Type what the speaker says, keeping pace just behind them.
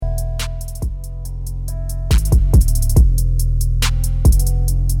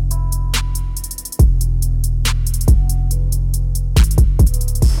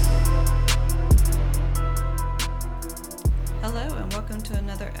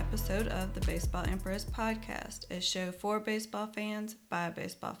episode of the Baseball Empress podcast, a show for baseball fans by a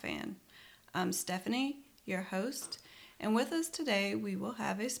baseball fan. I'm Stephanie, your host, and with us today we will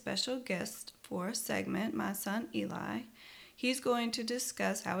have a special guest for a segment, my son Eli. He's going to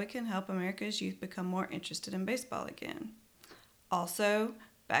discuss how we can help America's youth become more interested in baseball again. Also,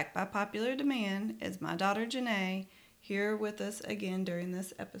 back by popular demand, is my daughter Janèe, here with us again during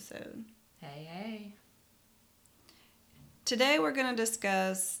this episode. Hey. Today we're going to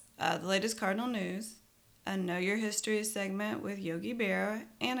discuss the latest Cardinal news, a Know Your History segment with Yogi Berra,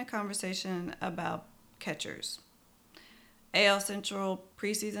 and a conversation about catchers. AL Central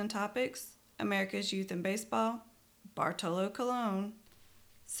preseason topics, America's youth in baseball, Bartolo Colon.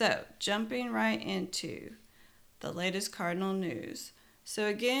 So, jumping right into the latest Cardinal news. So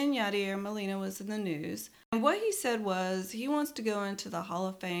again, Yadier Molina was in the news. And what he said was he wants to go into the Hall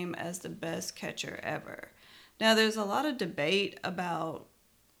of Fame as the best catcher ever. Now, there's a lot of debate about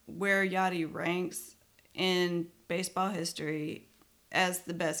where Yadi ranks in baseball history as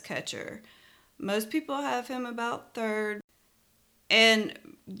the best catcher. Most people have him about third. And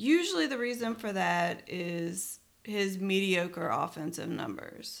usually the reason for that is his mediocre offensive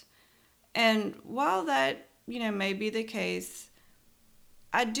numbers. And while that, may be the case,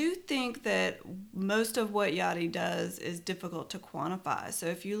 I do think that most of what Yadi does is difficult to quantify. So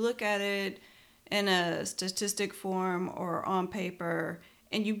if you look at it in a statistic form or on paper,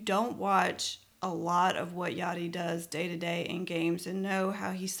 and you don't watch a lot of what Yadi does day to day in games and know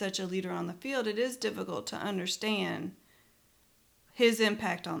how he's such a leader on the field, it is difficult to understand his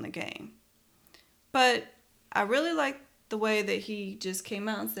impact on the game. But I really like the way that he just came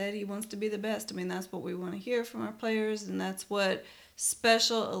out and said he wants to be the best. I mean, that's what we want to hear from our players, and that's what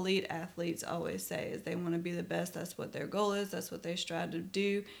special elite athletes always say, is they want to be the best. That's what their goal is. That's what they strive to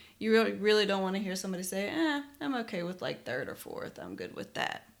do. You really don't want to hear somebody say, I'm okay with like third or fourth. I'm good with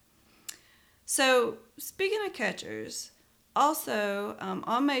that. So speaking of catchers, also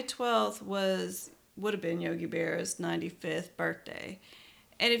on May 12th would have been Yogi Berra's 95th birthday.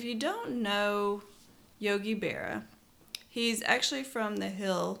 And if you don't know Yogi Berra, he's actually from the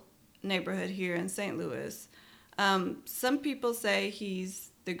Hill neighborhood here in St. Louis. Some people say he's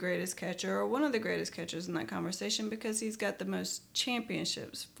the greatest catcher or one of the greatest catchers in that conversation because he's got the most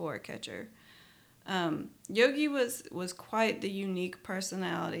championships for a catcher. Yogi was quite the unique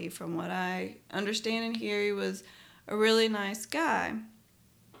personality. From what I understand and hear, he was a really nice guy.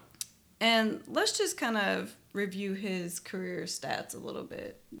 And let's just kind of review his career stats a little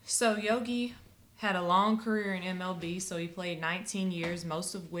bit. So Yogi had a long career in MLB, so he played 19 years,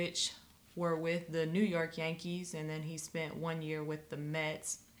 most of which were with the New York Yankees, and then he spent 1 year with the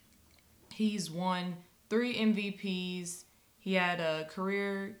Mets. He's won 3 MVPs. He had a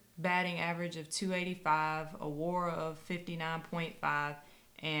career batting average of .285, a WAR of 59.5,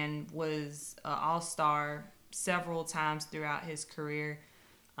 and was an all-star several times throughout his career.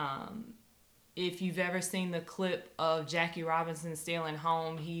 If you've ever seen the clip of Jackie Robinson stealing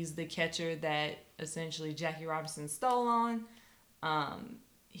home, he's the catcher that essentially Jackie Robinson stole on.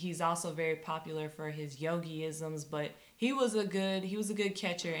 He's also very popular for his Yogi-isms, but he was a good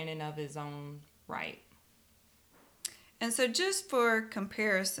catcher in and of his own right. And so just for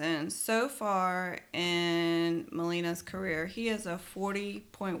comparison, so far in Molina's career, he has a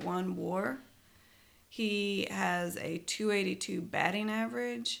 40.1 WAR. He has a .282 batting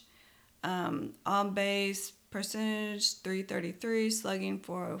average, on base percentage 333, slugging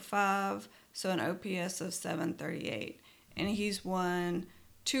 405, so an OPS of 738. And he's won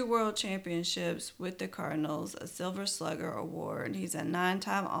 2 world championships with the Cardinals, a Silver Slugger award. He's a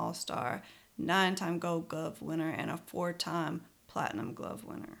 9-time All-Star, 9-time Gold Glove winner, and a 4-time Platinum Glove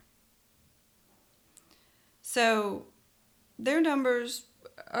winner. So their numbers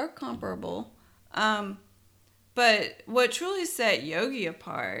are comparable. But what truly set Yogi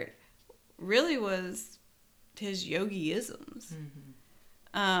apart really was his Yogi-isms.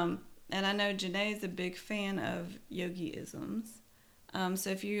 Mm-hmm. And I know Janèe is a big fan of Yogi-isms. So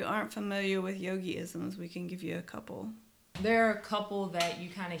if you aren't familiar with Yogi-isms, we can give you a couple. There are a couple that you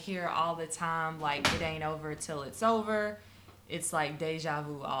kind of hear all the time, like it ain't over till it's over. It's like deja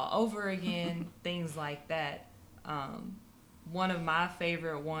vu all over again, things like that. One of my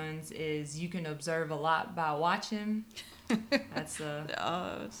favorite ones is you can observe a lot by watching. That's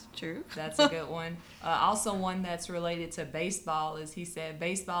it's true. That's a good one. Also one that's related to baseball is he said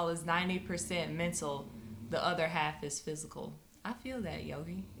baseball is 90% mental, the other half is physical. I feel that,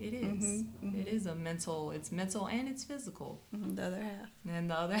 Yogi. It is. Mm-hmm, mm-hmm. It is it's mental and it's physical. Mm-hmm, the other half.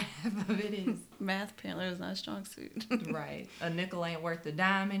 And the other half of it is. Math apparently is not a strong suit. Right. A nickel ain't worth a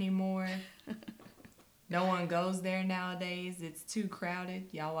dime anymore. No one goes there nowadays. It's too crowded.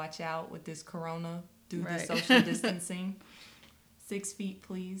 Y'all watch out with this corona. Do the social distancing. 6 feet,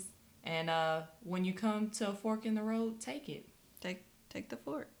 please. And when you come to a fork in the road, take it. Take the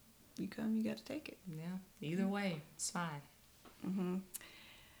fork. You come, you got to take it. Yeah. Either way, it's fine. Mm-hmm.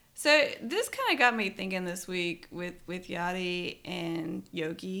 So this kind of got me thinking this week with Yadi and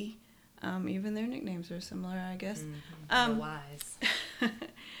Yogi. Even their nicknames are similar, I guess. The wise.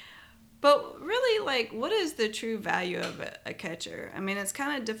 But really, like, what is the true value of a catcher? I mean, it's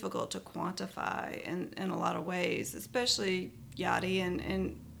kind of difficult to quantify in a lot of ways, especially Yachty.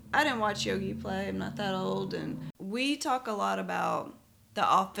 And I didn't watch Yogi play. I'm not that old. And we talk a lot about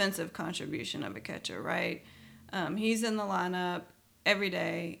the offensive contribution of a catcher, right? He's in the lineup every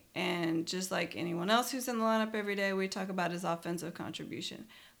day. And just like anyone else who's in the lineup every day, we talk about his offensive contribution.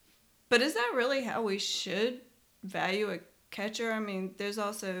 But is that really how we should value a catcher? I mean, there's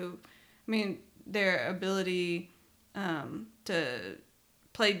also... their ability to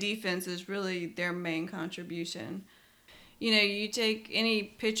play defense is really their main contribution. You know, you take any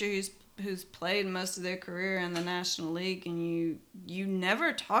pitcher who's played most of their career in the National League, and you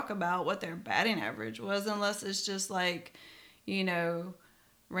never talk about what their batting average was unless it's just like, you know,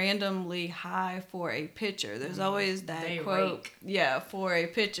 randomly high for a pitcher. There's always that quote, for a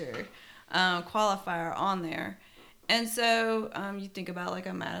pitcher qualifier on there. And so you think about like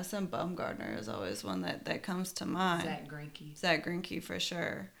a Madison Bumgarner is always one that comes to mind. Zach Greinke for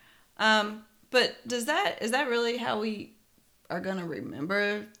sure. But is that really how we are going to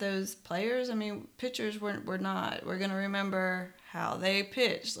remember those players? I mean, pitchers we're not. We're going to remember how they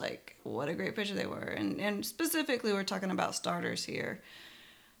pitched, like what a great pitcher they were. And specifically we're talking about starters here.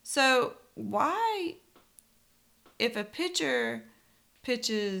 So why, if a pitcher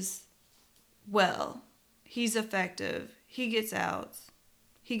pitches well, he's effective, he gets outs,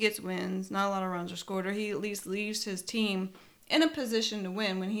 he gets wins, not a lot of runs are scored, or he at least leaves his team in a position to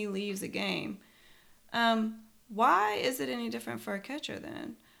win when he leaves a game. Why is it any different for a catcher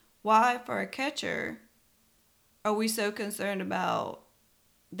then? Why, for a catcher, are we so concerned about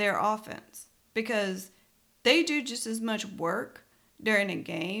their offense? Because they do just as much work during a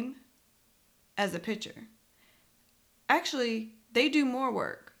game as a pitcher. Actually, they do more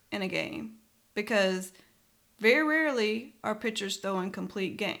work in a game because very rarely are pitchers throwing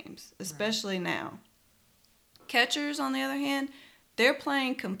complete games, especially now. Catchers, on the other hand, they're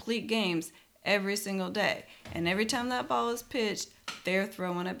playing complete games every single day. And every time that ball is pitched, they're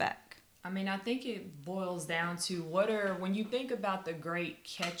throwing it back. I mean, I think it boils down to when you think about the great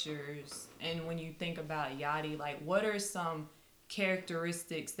catchers and when you think about Yachty, like what are some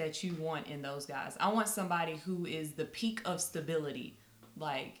characteristics that you want in those guys? I want somebody who is the peak of stability.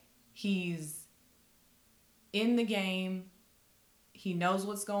 Like he's in the game, he knows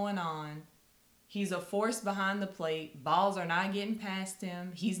what's going on, he's a force behind the plate, balls are not getting past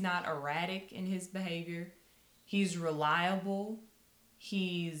him, he's not erratic in his behavior, he's reliable,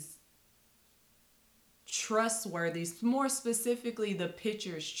 he's trustworthy. More specifically, the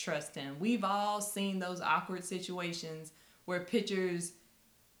pitchers trust him. We've all seen those awkward situations where pitchers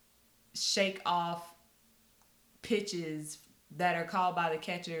shake off pitches that are called by the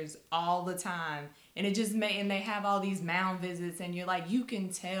catchers all the time, and and they have all these mound visits, and you're like, you can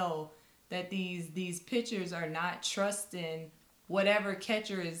tell that these pitchers are not trusting whatever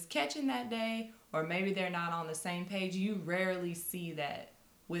catcher is catching that day, or maybe they're not on the same page. You rarely see that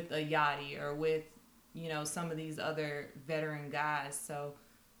with a Yachty or with, you know, some of these other veteran guys. So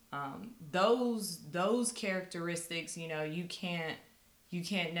those characteristics, you know, you can't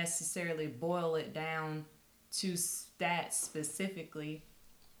necessarily boil it down to stats specifically,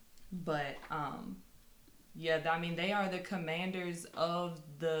 but I mean, they are the commanders of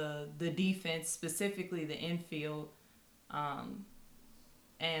the defense, specifically the infield,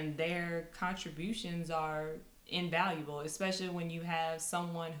 and their contributions are invaluable, especially when you have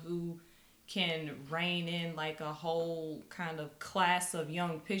someone who can rein in like a whole kind of class of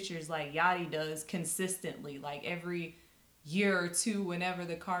young pitchers like Yachty does consistently. Like every year or two, whenever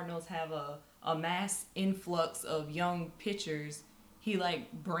the Cardinals have a mass influx of young pitchers, he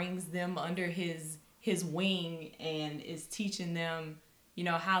like brings them under his wing and is teaching them, you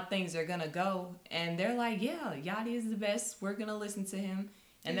know, how things are gonna go, and they're like, yeah, Yachty is the best, we're gonna listen to him.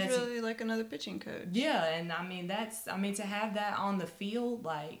 And he's really like another pitching coach. Yeah, and I mean to have that on the field,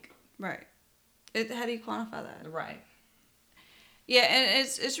 like, right. How do you quantify that? Right. Yeah, and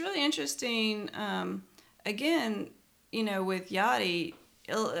it's really interesting. Again, you know, with Yachty,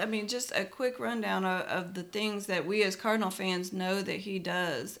 I mean, just a quick rundown of the things that we as Cardinal fans know that he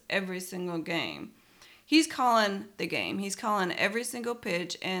does every single game. He's calling the game. He's calling every single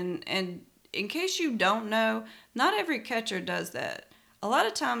pitch, and in case you don't know, not every catcher does that. A lot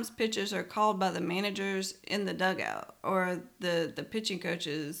of times pitchers are called by the managers in the dugout, or the pitching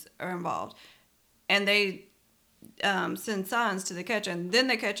coaches are involved. And they send signs to the catcher, and then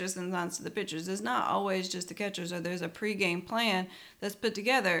the catcher sends signs to the pitchers. It's not always just the catchers, or there's a pregame plan that's put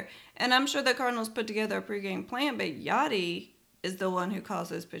together. And I'm sure the Cardinals put together a pregame plan, but Yadi is the one who calls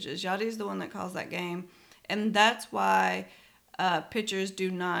those pitches. Yadi is the one that calls that game. And that's why pitchers do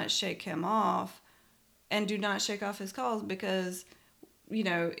not shake him off and do not shake off his calls, because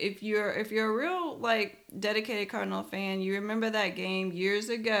if you're a real dedicated Cardinal fan, you remember that game years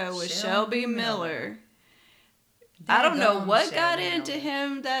ago with Shelby Miller. I don't know what got into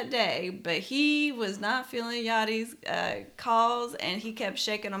him that day, but he was not feeling Yadi's calls, and he kept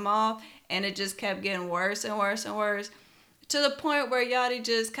shaking them off, and it just kept getting worse and worse and worse, to the point where Yadi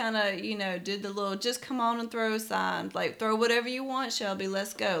just kind of, did the little, just come on and throw a sign. Like, throw whatever you want, Shelby,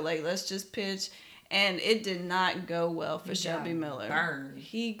 let's go. Like, let's just pitch. And it did not go well for Shelby Miller. Burned.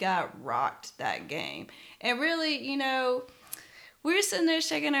 He got rocked that game. And really, we were sitting there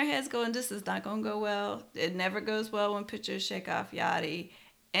shaking our heads going, this is not going to go well. It never goes well when pitchers shake off Yadi.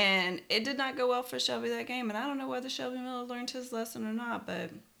 And it did not go well for Shelby that game. And I don't know whether Shelby Miller learned his lesson or not,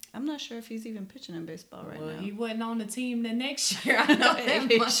 but I'm not sure if he's even pitching in baseball right now. Well, he wasn't on the team the next year. I know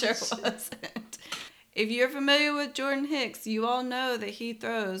that he much. Sure wasn't. If you're familiar with Jordan Hicks, you all know that he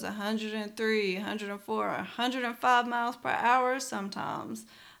throws 103, 104, 105 miles per hour sometimes.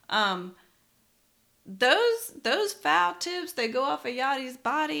 Those foul tips, they go off of Yadi's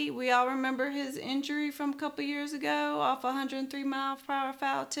body. We all remember his injury from a couple years ago off a 103 mile per hour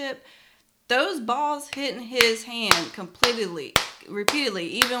foul tip. Those balls hitting his hand repeatedly,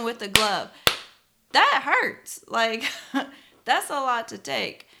 even with the glove, that hurts. Like, that's a lot to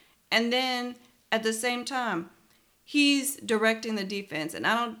take. And then at the same time, he's directing the defense. And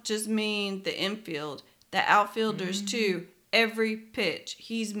I don't just mean the infield, the outfielders too. Every pitch,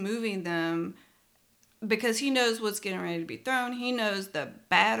 he's moving them because he knows what's getting ready to be thrown. He knows the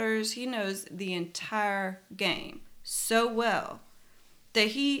batters. He knows the entire game so well that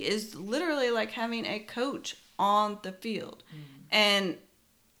he is literally like having a coach on the field. And,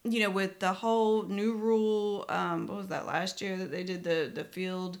 with the whole new rule, what was that, last year that they did the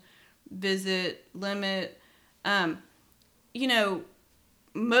field visit limit,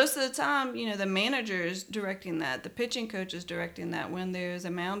 most of the time, the manager's directing that, the pitching coach is directing that when there's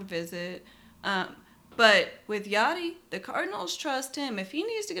a mound visit. But with Yadi, the Cardinals trust him. If he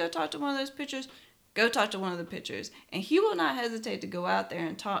needs to go talk to one of those pitchers, go talk to one of the pitchers. And he will not hesitate to go out there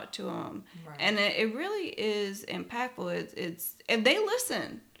and talk to them. Right. And it really is impactful. It's and they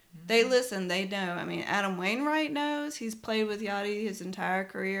listen. They listen. They know. I mean, Adam Wainwright knows. He's played with Yadi his entire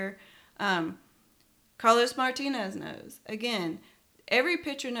career. Carlos Martinez knows. Again, every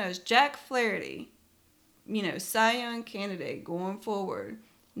pitcher knows. Jack Flaherty, Cy Young candidate going forward,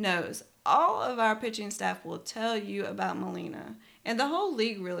 knows. All of our pitching staff will tell you about Molina. And the whole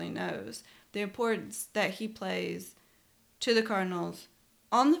league really knows the importance that he plays to the Cardinals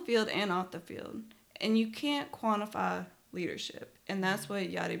on the field and off the field. And you can't quantify leadership. And that's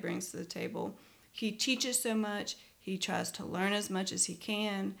what Yadi brings to the table. He teaches so much. He tries to learn as much as he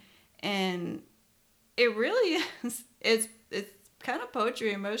can. And it really is, it's kind of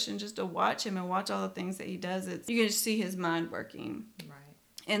poetry in motion just to watch him and watch all the things that he does. You can just see his mind working. Right.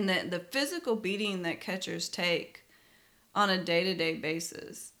 And the physical beating that catchers take on a day-to-day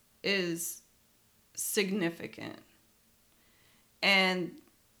basis is significant. And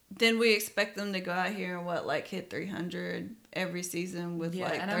then we expect them to go out here and hit 300 every season with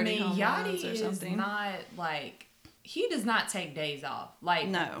 30 home runs or something. Yadi is not he does not take days off.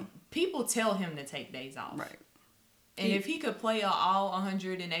 No. People tell him to take days off. Right. And if he could play all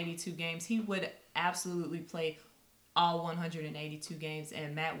 182 games, he would absolutely play all 182 games,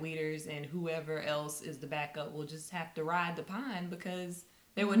 and Matt Wieters and whoever else is the backup will just have to ride the pine because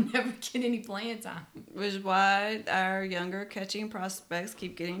they would never get any playing time. Which is why our younger catching prospects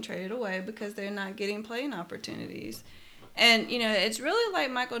keep getting traded away because they're not getting playing opportunities. And, it's really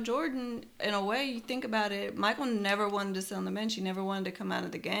like Michael Jordan in a way. You think about it, Michael never wanted to sit on the bench. He never wanted to come out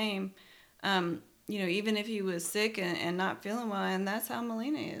of the game, even if he was sick and not feeling well. And that's how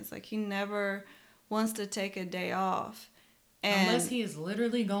Molina is. He never wants to take a day off. Unless he is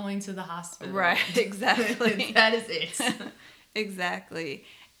literally going to the hospital. Right, exactly. That is it. Exactly.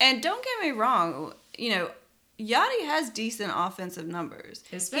 And don't get me wrong, Yadi has decent offensive numbers.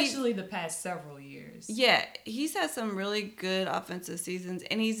 Especially the past several years. Yeah, he's had some really good offensive seasons,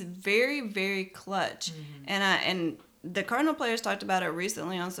 and he's very, very clutch. And the Cardinal players talked about it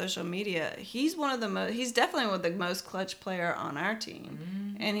recently on social media. He's definitely one of the most clutch player on our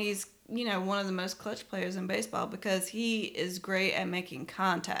team. And he's one of the most clutch players in baseball because he is great at making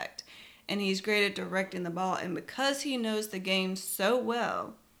contact and he's great at directing the ball. And because he knows the game so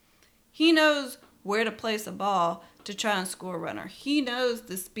well, he knows where to place a ball to try and score a runner. He knows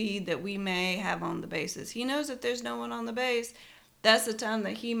the speed that we may have on the bases. He knows if there's no one on the base, that's the time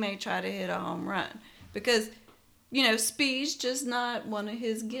that he may try to hit a home run. Because, speed's just not one of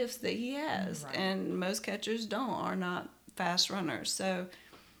his gifts that he has. Right. And most catchers are not fast runners. So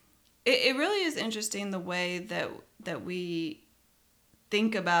it really is interesting the way that we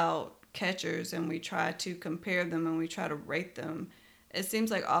think about catchers and we try to compare them and we try to rate them. It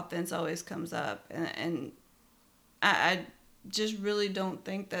seems like offense always comes up, and I just really don't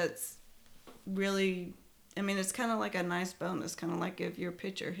think that's really. I mean, it's kind of like a nice bonus, kind of like if your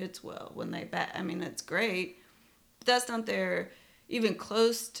pitcher hits well when they bat. I mean, it's great, but that's not even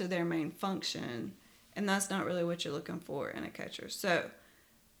close to their main function, and that's not really what you're looking for in a catcher. So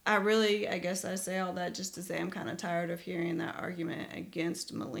I guess I say all that just to say I'm kind of tired of hearing that argument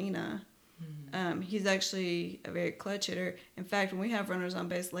against Molina. He's actually a very clutch hitter. In fact, when we have runners on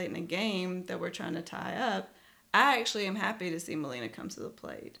base late in a game that we're trying to tie up, I actually am happy to see Molina come to the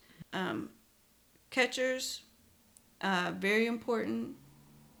plate. Catchers, very important.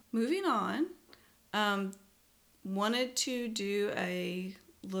 Moving on, wanted to do a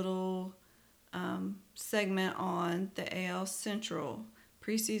little segment on the AL Central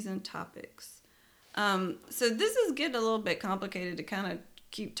preseason topics. So this is getting a little bit complicated to kind of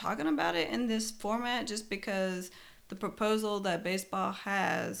keep talking about it in this format just because the proposal that baseball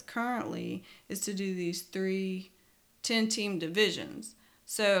has currently is to do these 3 10-team divisions.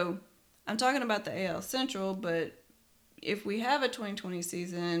 So I'm talking about the AL Central, but if we have a 2020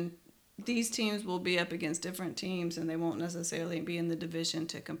 season, these teams will be up against different teams and they won't necessarily be in the division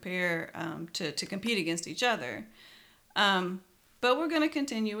to compare, to compete against each other. But we're going to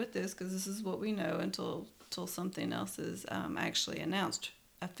continue with this because this is what we know until something else is actually announced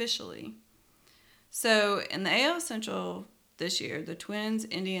officially. So in the AL Central this year, the Twins,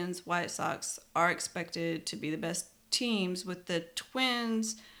 Indians, White Sox are expected to be the best teams, with the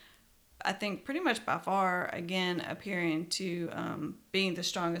Twins, I think pretty much by far, again, appearing to being the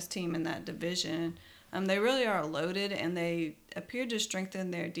strongest team in that division. They really are loaded, and they appear to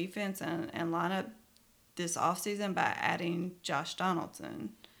strengthen their defense and lineup this offseason by adding Josh Donaldson.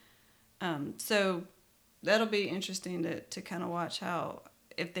 So that'll be interesting to kind of watch how,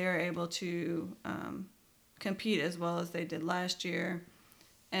 if they're able to compete as well as they did last year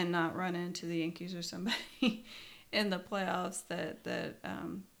and not run into the Yankees or somebody in the playoffs that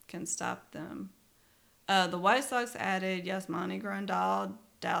can stop them. The White Sox added Yasmani Grandal,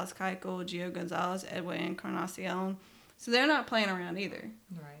 Dallas Keuchel, Gio Gonzalez, Edwin Encarnacion. So they're not playing around either.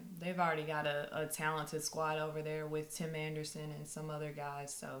 Right. They've already got a talented squad over there with Tim Anderson and some other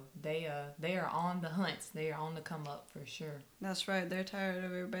guys. So they are on the hunt. They are on the come up for sure. That's right. They're tired of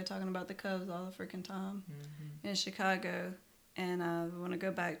everybody talking about the Cubs all the freaking time in Chicago. And we want to go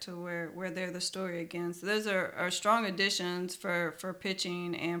back to where they're the story again. So those are strong additions for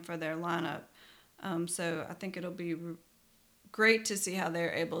pitching and for their lineup. So I think it'll be great to see how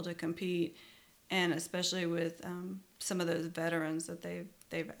they're able to compete, and especially with some of those veterans that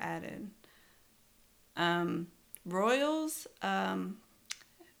they've added. Royals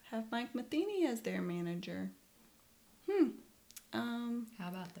have Mike Matheny as their manager. How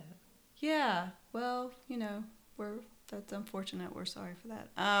about that? Yeah. Well, that's unfortunate. We're sorry for that.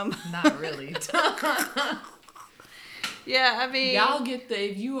 Not really. Yeah, I mean, y'all get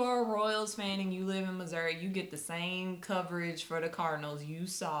if you are a Royals fan and you live in Missouri, you get the same coverage for the Cardinals you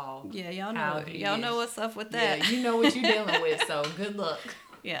saw. Yeah, y'all know what's up with that. Yeah, you know what you're dealing with, so good luck.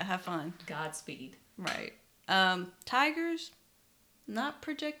 Yeah, have fun. Godspeed. Right. Tigers, not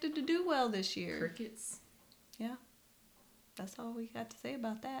projected to do well this year. Crickets. Yeah. That's all we got to say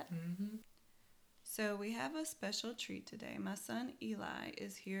about that. Mm-hmm. So we have a special treat today. My son Eli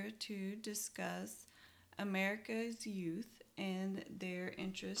is here to discuss America's youth and their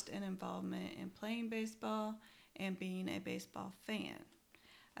interest and involvement in playing baseball and being a baseball fan.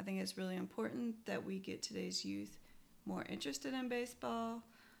 I think it's really important that we get today's youth more interested in baseball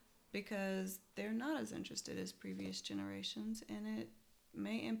because they're not as interested as previous generations, and it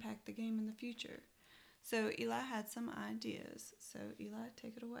may impact the game in the future. So Eli had some ideas. So Eli,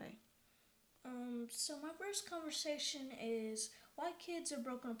 take it away. So my first conversation is why kids are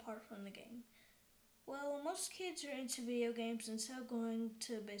broken apart from the game. Well, most kids are into video games instead of going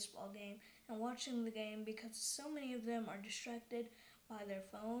to a baseball game and watching the game because so many of them are distracted by their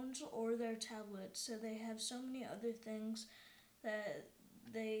phones or their tablets, so they have so many other things that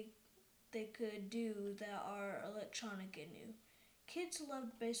they could do that are electronic and new. Kids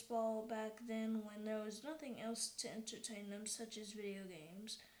loved baseball back then when there was nothing else to entertain them, such as video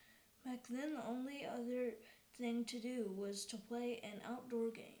games. Back then, the only other thing to do was to play an outdoor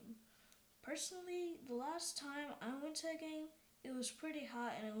game. Personally, the last time I went to a game, it was pretty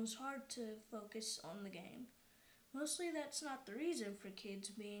hot and it was hard to focus on the game. Mostly that's not the reason for kids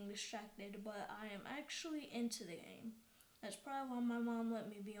being distracted, but I am actually into the game. That's probably why my mom let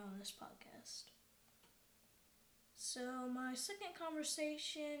me be on this podcast. So, my second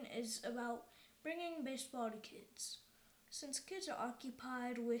conversation is about bringing baseball to kids. Since kids are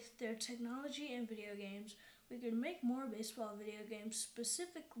occupied with their technology and video games, we could make more baseball video games,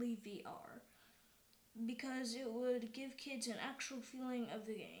 specifically VR, because it would give kids an actual feeling of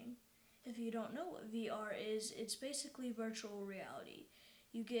the game. If you don't know what VR is, it's basically virtual reality.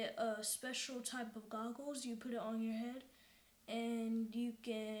 You get a special type of goggles, you put it on your head, and you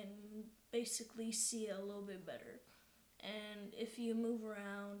can basically see it a little bit better. And if you move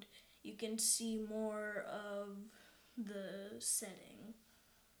around, you can see more of the setting.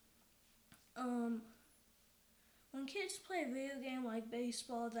 When kids play a video game like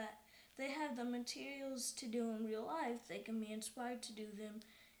baseball that they have the materials to do in real life, they can be inspired to do them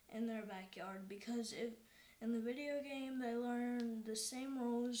in their backyard, because if in the video game they learn the same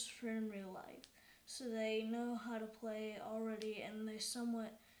rules for in real life. So they know how to play already, and they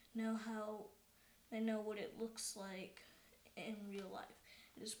somewhat know how they know what it looks like in real life.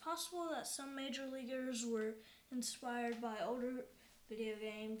 It is possible that some major leaguers were inspired by older video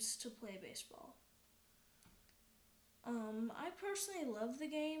games to play baseball. I personally love the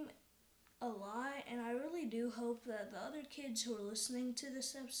game a lot, and I really do hope that the other kids who are listening to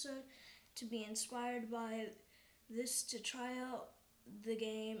this episode to be inspired by this to try out the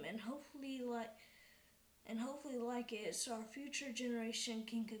game and hopefully like it, so our future generation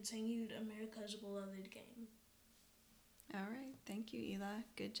can continue America's beloved game. All right. Thank you, Eli.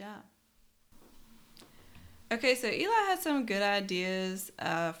 Good job. Okay, so Eli had some good ideas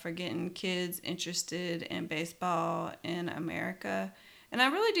for getting kids interested in baseball in America. And I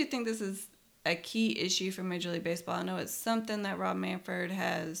really do think this is a key issue for Major League Baseball. I know it's something that Rob Manfred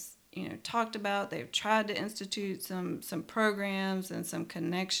has, talked about. They've tried to institute some programs and some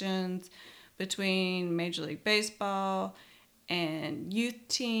connections between Major League Baseball and youth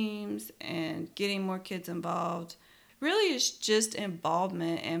teams and getting more kids involved. Really, it's just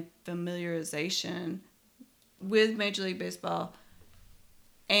involvement and familiarization with Major League Baseball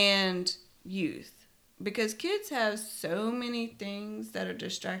and youth, because kids have so many things that are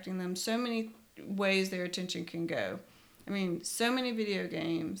distracting them, so many ways their attention can go. I mean, so many video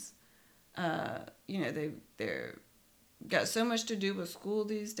games. They're got so much to do with school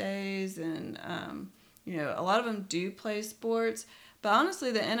these days, and a lot of them do play sports. But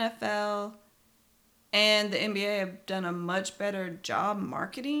honestly, the NFL and the NBA have done a much better job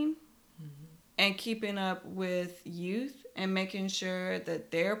marketing and keeping up with youth and making sure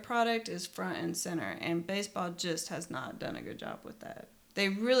that their product is front and center. And baseball just has not done a good job with that.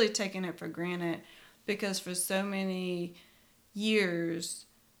 They've really taken it for granted, because for so many years,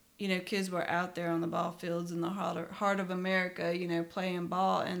 kids were out there on the ball fields in the heart of America, playing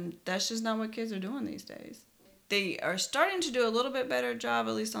ball. And that's just not what kids are doing these days. They are starting to do a little bit better job,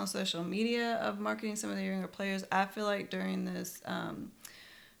 at least on social media, of marketing some of the younger players, I feel like, during this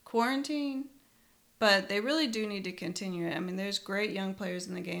quarantine. But they really do need to continue it. I mean, there's great young players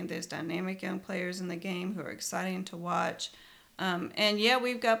in the game. There's dynamic young players in the game who are exciting to watch.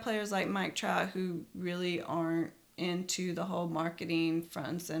 We've got players like Mike Trout who really aren't into the whole marketing front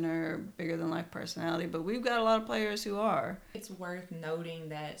and center, bigger than life personality. But we've got a lot of players who are. It's worth noting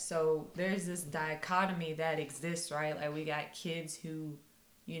that, so there's this dichotomy that exists, right? Like, we got kids who,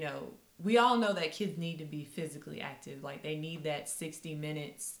 we all know that kids need to be physically active. Like, they need that 60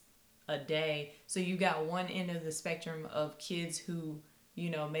 minutes a day. So you got one end of the spectrum of kids who,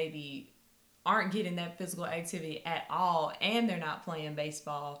 maybe aren't getting that physical activity at all, and they're not playing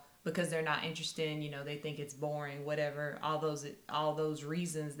baseball because they're not interested in, they think it's boring, whatever, all those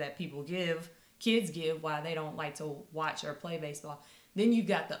reasons that kids give why they don't like to watch or play baseball. Then you've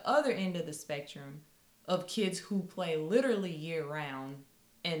got the other end of the spectrum of kids who play literally year round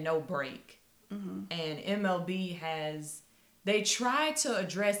and no break. Mm-hmm. And MLB they try to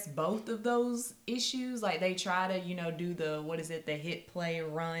address both of those issues. Like, they try to, do the hit, play,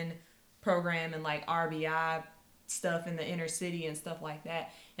 run program and like RBI stuff in the inner city and stuff like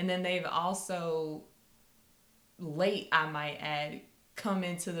that. And then they've also, late I might add, come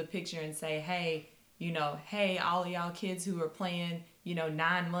into the picture and say, hey, all of y'all kids who are playing,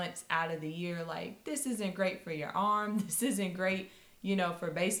 9 months out of the year, like, this isn't great for your arm. This isn't great,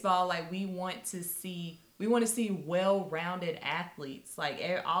 for baseball. Like, we want We want to see well-rounded athletes. Like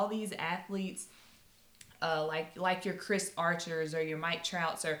all these athletes, like your Chris Archers or your Mike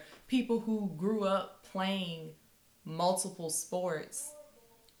Trouts, or people who grew up playing multiple sports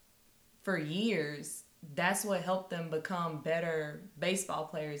for years. That's what helped them become better baseball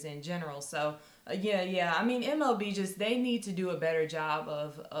players in general. So yeah. I mean, MLB they need to do a better job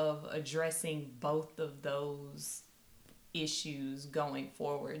of addressing both of those issues going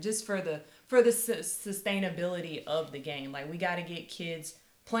forward, just for the sustainability of the game. Like, we got to get kids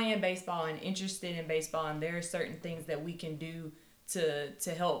playing baseball and interested in baseball, and there are certain things that we can do to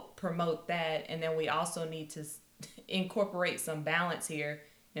help promote that. And then we also need to incorporate some balance here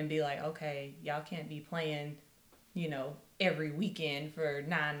and be like, okay, y'all can't be playing, every weekend for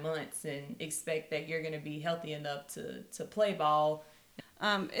 9 months and expect that you're going to be healthy enough to play ball.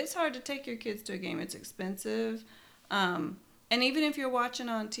 It's hard to take your kids to a game. It's expensive. And even if you're watching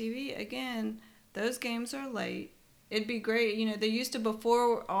on TV, again, those games are late. It'd be great. They used to,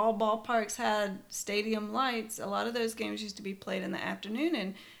 before all ballparks had stadium lights, a lot of those games used to be played in the afternoon.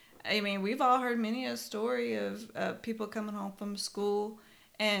 And, I mean, we've all heard many a story of people coming home from school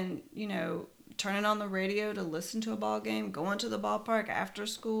and, turning on the radio to listen to a ball game, going to the ballpark after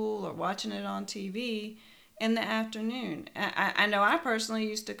school, or watching it on TV in the afternoon. I know I personally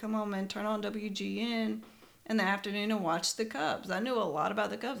used to come home and turn on WGN in the afternoon and watch the Cubs. I knew a lot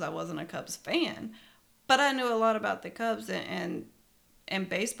about the Cubs. I wasn't a Cubs fan, but I knew a lot about the Cubs and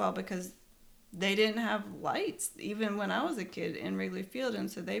baseball because they didn't have lights even when I was a kid in Wrigley Field,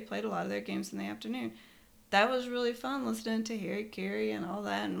 and so they played a lot of their games in the afternoon. That was really fun, listening to Harry Carey and all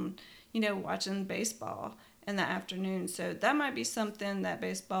that, and watching baseball in the afternoon. So that might be something that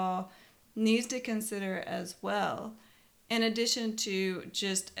baseball needs to consider as well. In addition to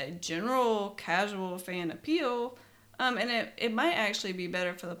just a general casual fan appeal, and it might actually be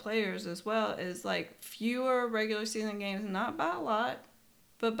better for the players as well, is like fewer regular season games, not by a lot,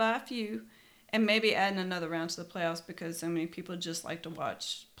 but by a few, and maybe adding another round to the playoffs, because so many people just like to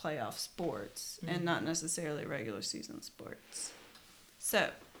watch playoff sports and not necessarily regular season sports. So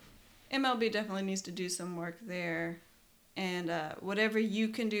MLB definitely needs to do some work there, and whatever you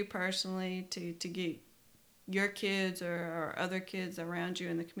can do personally to get your kids or other kids around you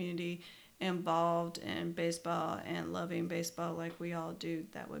in the community involved in baseball and loving baseball like we all do,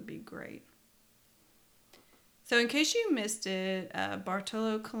 that would be great. So in case you missed it,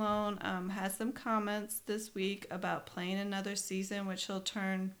 Bartolo Colon had some comments this week about playing another season, which he'll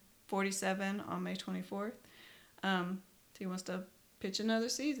turn 47 on May 24th. So he wants to pitch another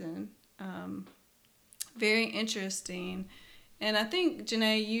season. Very interesting. And I think,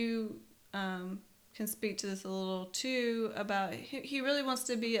 Janèe, you can speak to this a little too, about he really wants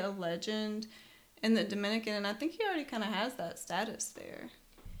to be a legend in the Dominican, and I think he already kind of has that status there.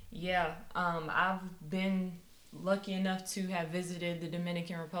 Yeah, I've been lucky enough to have visited the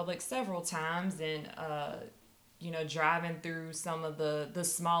Dominican Republic several times, and driving through some of the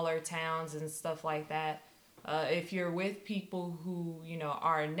smaller towns and stuff like that. If you're with people who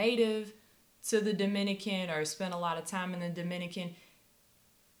are native to the Dominican or spend a lot of time in the Dominican,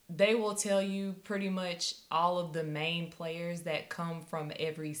 they will tell you pretty much all of the main players that come from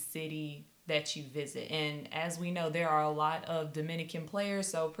every city that you visit. And as we know, there are a lot of Dominican players,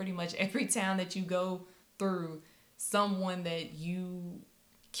 so pretty much every town that you go through, someone that you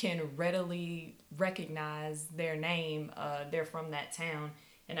can readily recognize their name, they're from that town.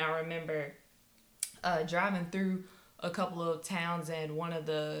 And I remember driving through a couple of towns, and one of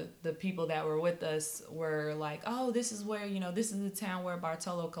the people that were with us were like, oh, this is where, this is the town where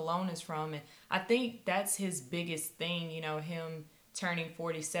Bartolo Colon is from. And I think that's his biggest thing, him turning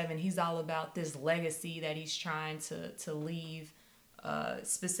 47. He's all about this legacy that he's trying to leave,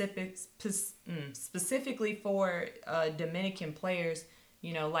 specifically for Dominican players.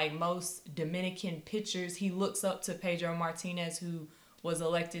 Like most Dominican pitchers, he looks up to Pedro Martinez, who was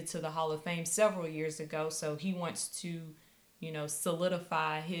elected to the Hall of Fame several years ago. So he wants to,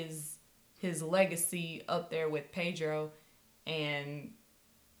 solidify his legacy up there with Pedro. And,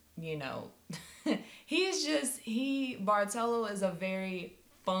 Bartolo is a very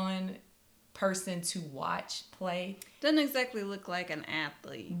fun person to watch play. Doesn't exactly look like an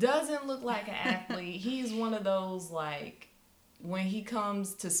athlete. Doesn't look like an athlete. He's one of those, like, when he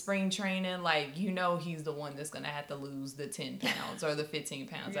comes to spring training, like, he's the one that's going to have to lose the 10 pounds or the 15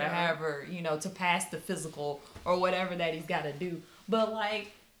 pounds or however, to pass the physical or whatever that he's got to do. But,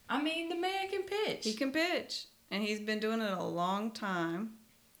 like, I mean, the man can pitch. He can pitch. And he's been doing it a long time.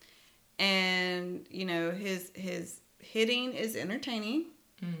 And, his hitting is entertaining.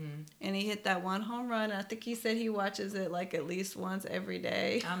 Mm-hmm. and he hit that one home run. I think he said he watches it like at least once every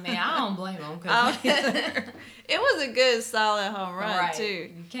day. I mean, I don't blame him. It was a good, solid home run, right. too.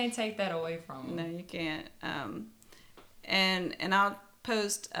 You can't take that away from him. No, you can't. And I'll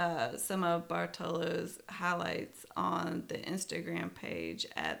post some of Bartolo's highlights on the Instagram page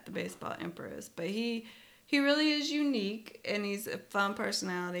at the Baseball Empress. But he really is unique, and he's a fun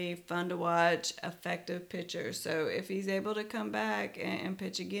personality, fun to watch, effective pitcher. So if he's able to come back and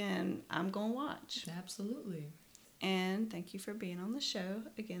pitch again, I'm going to watch. Absolutely. And thank you for being on the show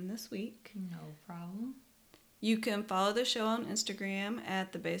again this week. No problem. You can follow the show on Instagram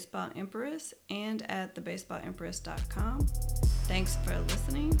at The Baseball Empress and at thebaseballempress.com. Thanks for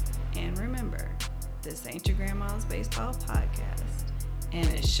listening, and remember, this ain't your grandma's baseball podcast, and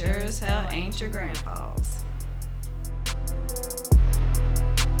it sure as hell ain't your grandpa's.